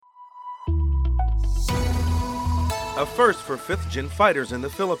A first for 5th Gen fighters in the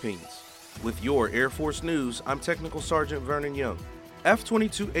Philippines. With your Air Force News, I'm Technical Sergeant Vernon Young.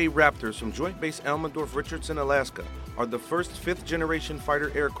 F-22A Raptors from Joint Base Elmendorf-Richardson, Alaska are the first 5th generation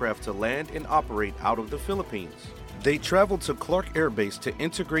fighter aircraft to land and operate out of the Philippines. They traveled to Clark Air Base to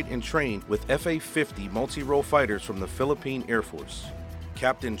integrate and train with FA-50 multi-role fighters from the Philippine Air Force.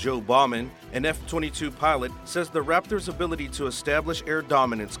 Captain Joe Bauman, an F-22 pilot, says the Raptors' ability to establish air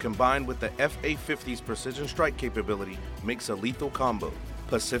dominance combined with the FA-50's precision strike capability makes a lethal combo.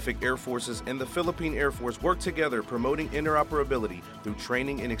 Pacific Air Forces and the Philippine Air Force work together promoting interoperability through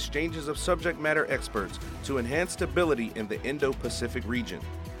training and exchanges of subject matter experts to enhance stability in the Indo-Pacific region.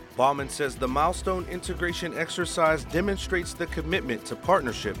 Bauman says the milestone integration exercise demonstrates the commitment to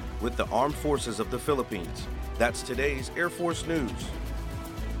partnership with the Armed Forces of the Philippines. That's today's Air Force News.